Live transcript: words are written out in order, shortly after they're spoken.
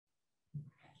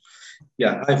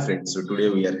Yeah, hi friends. So today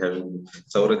we are having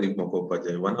Souradeep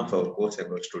Mukhopadhyay, one of our course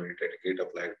enrolled student at GATE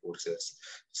Applied Courses.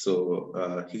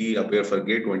 So he appeared for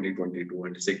GATE 2022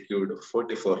 and secured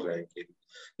 44 rank in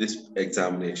this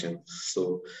examination.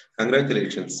 So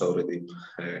congratulations, Souradeep.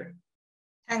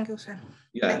 Thank you, sir.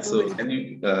 Yeah, Thank you so very can much.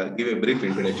 you give a brief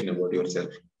introduction about yourself?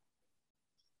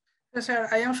 Yes, sir,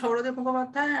 I am Souradeep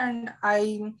Mukhopadhyay and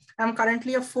I am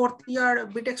currently a fourth year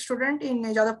BTech student in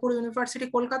Jadavpur University,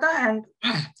 Kolkata, and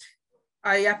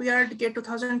I appeared GATE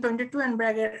 2022 and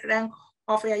bragged rank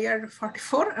of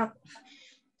AIR-44.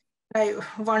 I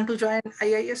want to join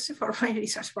IISc for my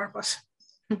research purpose.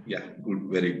 Yeah, good,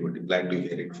 very good. Glad to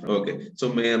hear it. Okay,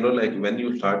 so may I know, like, when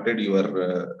you started your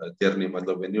journey,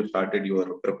 when you started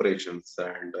your preparations,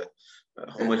 and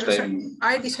how much time?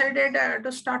 I decided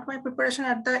to start my preparation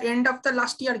at the end of the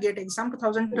last year GATE exam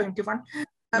 2021.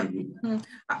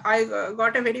 I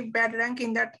got a very bad rank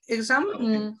in that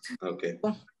exam. Okay.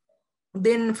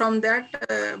 Then from that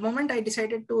moment, I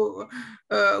decided to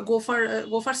go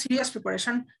for serious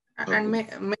preparation and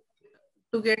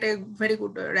to get a very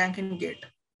good rank in GATE.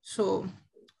 So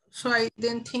I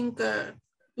then think to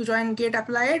join GATE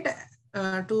Applied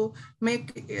to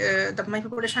make my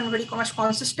preparation very much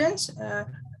consistent,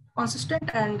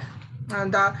 and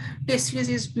the test series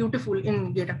is beautiful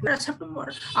in GATE Applied.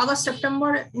 August,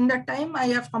 September, in that time, I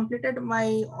have completed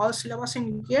my all syllabus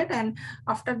in GATE, and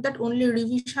after that, only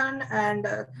revision and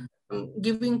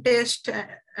giving test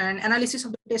and analysis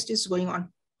of the test is going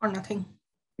on, or nothing.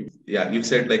 Yeah, you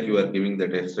said like you are giving the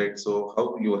test, right? So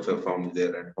how you have performed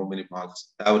there, and how many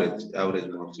marks, average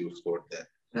marks you scored there?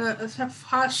 So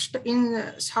first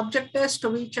in subject test,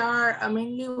 which are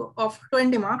mainly of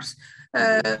 20 marks,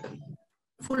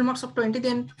 full marks of 20.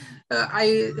 Then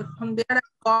I from there I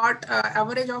got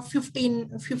average of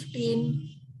 15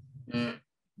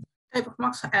 type of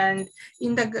marks, and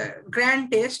in the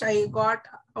grand test I got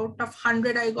out of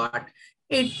 100 I got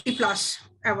 80 plus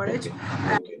average.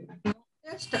 Okay.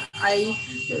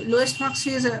 Lowest marks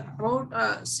is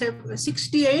about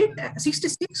 68,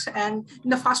 66, and in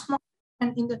the first mock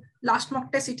and in the last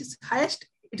mock test it is highest,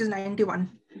 it is 91.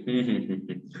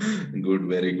 Good,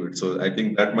 very good. So I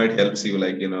think that might helps you,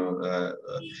 like,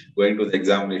 going to the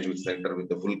examination center with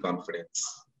the full confidence.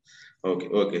 Okay,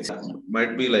 okay. So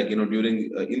might be like, during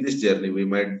in this journey, we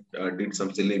might did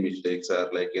some silly mistakes,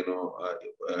 or like,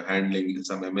 handling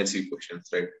some MSc questions,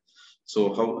 right?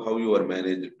 So how you are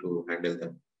managed to handle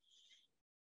them?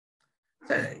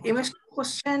 The MSc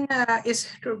question is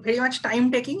very much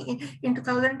time taking. In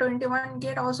 2021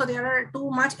 GATE also there are too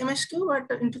much MSQ,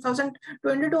 but in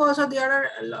 2022 also there are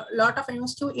a lot of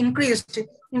MSQ increased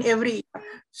in every year.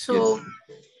 So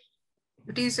yes,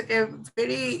 it is a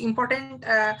very important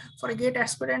for a GATE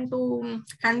aspirant to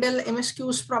handle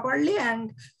MSQs properly,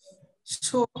 and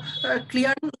so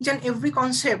clearing each and every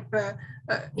concept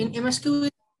in MSQ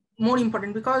is more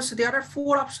important, because there are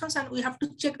 4 options and we have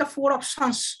to check the 4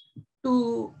 options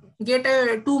to get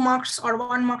a 2 marks or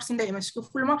 1 marks in the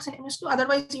MSQ, full marks in MSQ.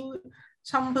 Otherwise,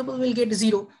 some people will get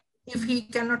 0 if he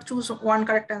cannot choose one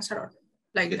correct answer or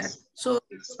like that. So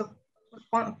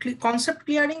concept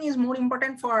clearing is more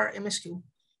important for MSQ.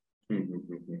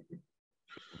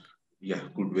 Yeah,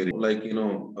 good. Very like,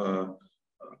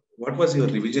 what was your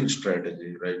revision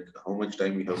strategy, right? How much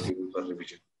time you have given for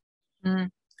revision?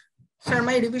 Sir,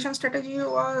 my revision strategy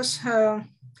was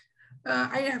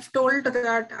I have told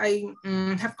that I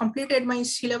have completed my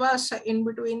syllabus in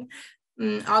between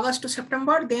August to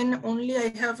September. Then only I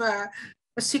have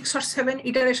 6 or 7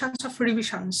 iterations of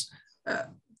revisions.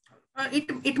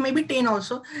 It may be 10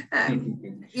 also.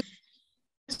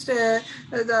 The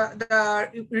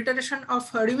iteration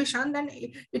of revision, then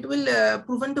it will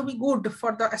proven to be good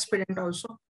for the aspirant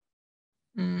also.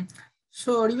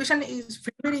 So revision is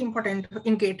very, very important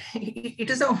in GATE. It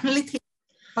is the only thing.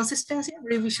 Consistency and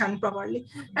revision properly,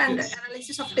 and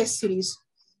analysis of test series.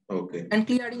 Okay. And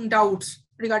clearing doubts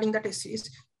regarding the test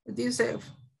series. These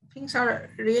things are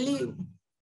really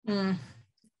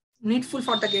needful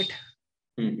for the GATE.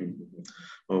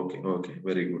 Okay,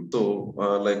 very good. So,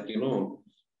 like,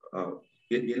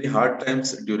 any hard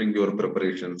times during your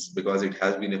preparations, because it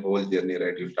has been a whole journey,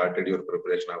 right? You started your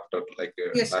preparation after like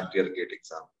last year GATE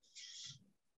exam.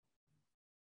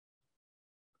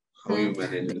 How you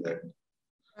managed that?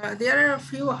 There are a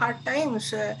few hard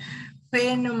times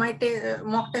when my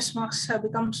mock test marks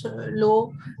becomes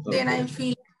low. Then I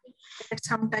feel that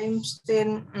sometimes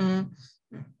then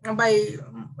by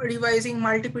revising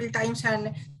multiple times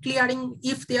and clearing,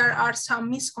 if there are some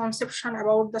misconception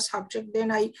about the subject,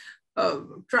 then I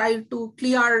try to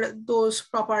clear those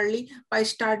properly by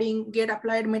studying GATE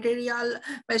applied material,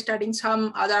 by studying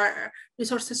some other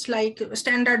resources like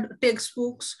standard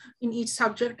textbooks in each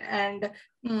subject, and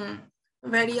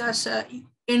various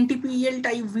NTPL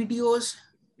type videos,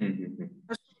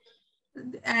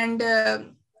 and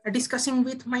discussing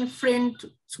with my friend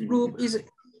group is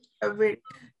a very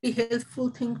helpful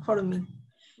thing for me,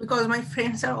 because my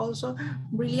friends are also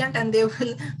brilliant and they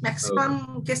will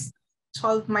maximum case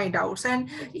solve my doubts. And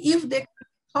if they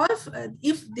solve,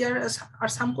 if there are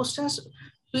some questions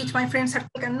which my friends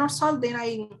cannot solve, then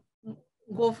I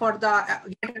go for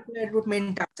the group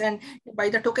mentors, and by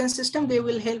the token system they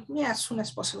will help me as soon as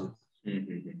possible.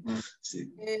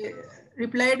 They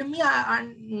replied me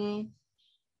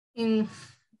in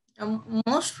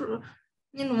most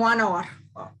in 1 hour.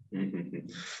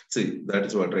 See, that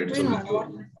is what, right? So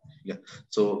yeah.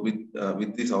 So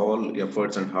with this all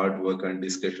efforts and hard work and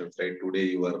discussions, right? Today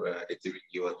you are achieving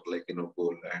your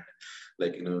goal, and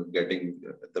getting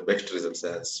the best results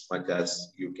as much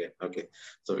as you can. Okay.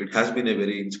 So it has been a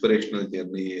very inspirational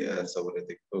journey,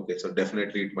 Souradeep. Okay. So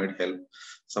definitely it might help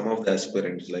some of the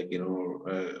aspirants,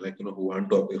 who want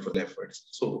to appear for the efforts.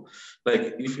 So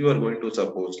if you are going to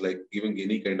suppose giving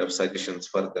any kind of suggestions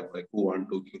for them, who want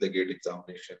to give the GATE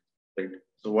examination, right?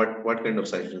 So what kind of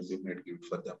suggestions you might give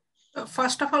for them?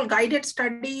 First of all, guided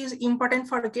study is important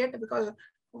for GATE, because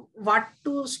what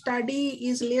to study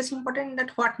is less important than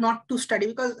what not to study,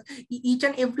 because each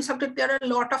and every subject there are a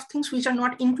lot of things which are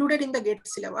not included in the GATE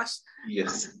syllabus.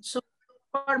 Yes. So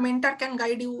our mentor can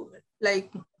guide you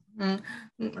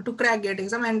to crack GATE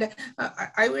exam. And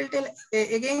I will tell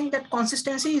again that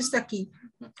consistency is the key,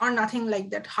 or nothing like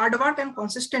that. Hard work and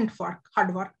consistent work,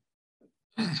 hard work.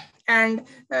 And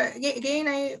again,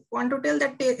 I want to tell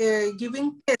that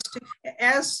giving test,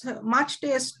 as much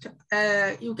test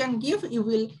you can give, you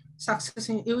will get success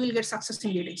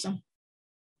in GATE exam.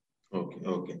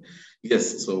 Okay.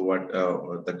 Yes. So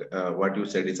what you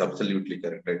said is absolutely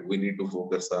correct, right? We need to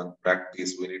focus on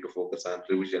practice. We need to focus on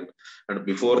revision, and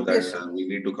before that, yes, we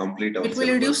need to complete our. It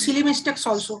will reduce silly mistakes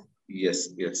also. Yes.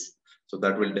 So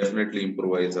that will definitely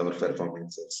improvise our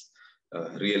performances.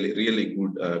 Really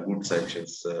good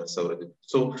suggestions, Souradeep.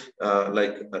 So,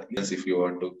 yes, if you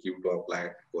want to give to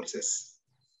applied courses.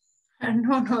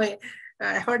 No.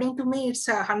 According to me, it's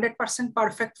 100%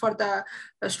 perfect for the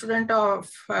student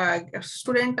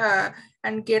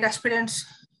and GATE aspirants.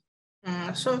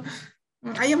 So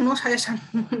I have no suggestion.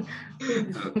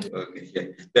 Okay. Yeah.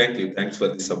 Thank you. Thanks for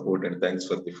the support and thanks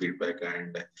for the feedback.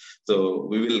 And so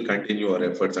we will continue our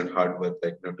efforts and hard work,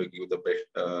 to give the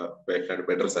best and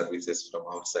better services from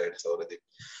our side. So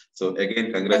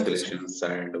again, congratulations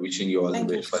and wishing you all the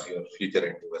best for your future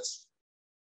endeavors.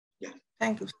 Yeah.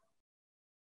 Thank you.